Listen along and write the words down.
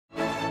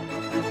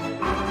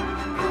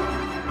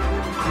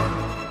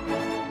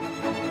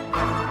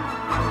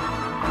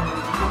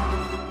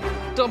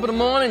top of the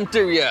morning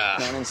to ya.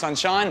 Morning,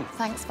 sunshine.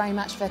 Thanks very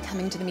much for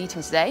coming to the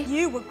meeting today.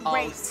 You were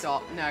great. Oh,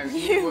 stop. No,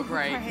 you were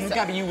great.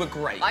 Gabby, you were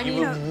great. I You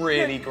mean, were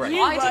really great.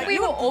 I think we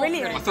were all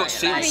brilliant. pretty I thought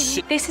she great. was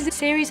sick. This is a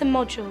series of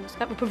modules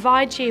that will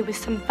provide you with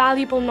some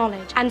valuable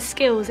knowledge and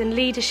skills in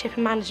leadership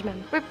and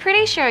management. We're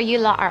pretty sure you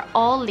lot are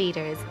all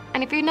leaders,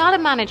 and if you're not a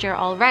manager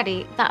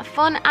already, that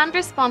fun and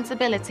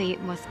responsibility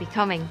must be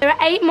coming. There are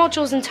 8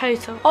 modules in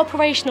total: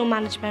 operational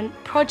management,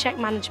 project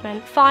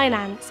management,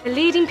 finance,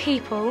 leading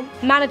people,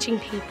 managing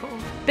people,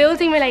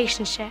 building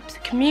relationships,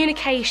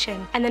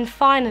 communication, and then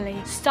finally,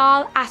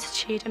 style,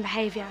 attitude and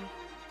behaviour.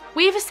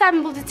 We've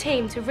assembled a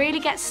team to really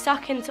get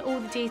stuck into all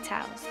the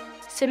details.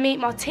 So meet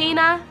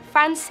Martina,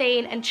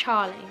 Francine and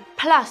Charlie.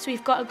 Plus,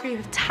 we've got a group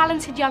of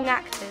talented young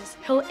actors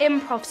who'll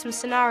improv some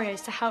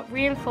scenarios to help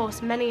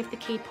reinforce many of the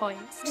key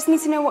points. I just need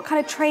to know what kind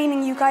of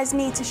training you guys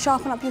need to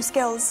sharpen up your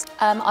skills.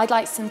 I'd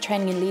like some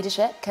training in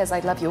leadership because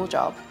I'd love your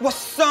job.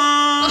 What's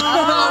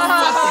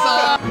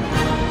up?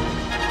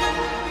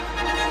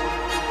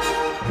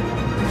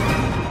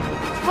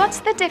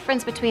 What's the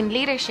difference between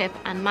leadership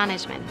and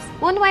management?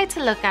 One way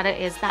to look at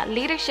it is that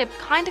leadership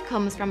kind of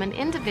comes from an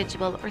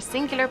individual or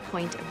singular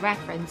point of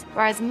reference,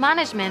 whereas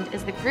management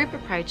is the group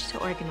approach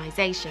to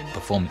organisation.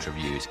 Performance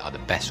reviews are the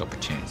best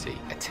opportunity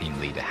a team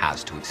leader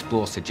has to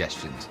explore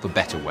suggestions for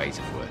better ways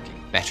of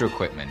working, better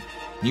equipment,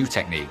 new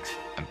techniques,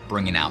 and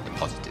bringing out the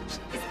positives.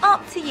 It's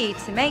up to you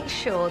to make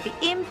sure the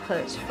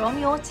input from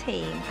your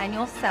team and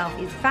yourself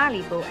is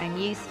valuable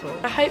and useful.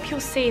 I hope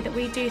you'll see that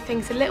we do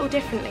things a little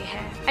differently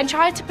here and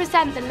try to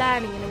present the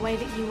learning in a way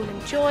that you will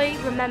enjoy,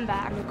 remember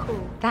and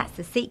recall. That's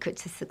the secret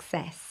to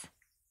success.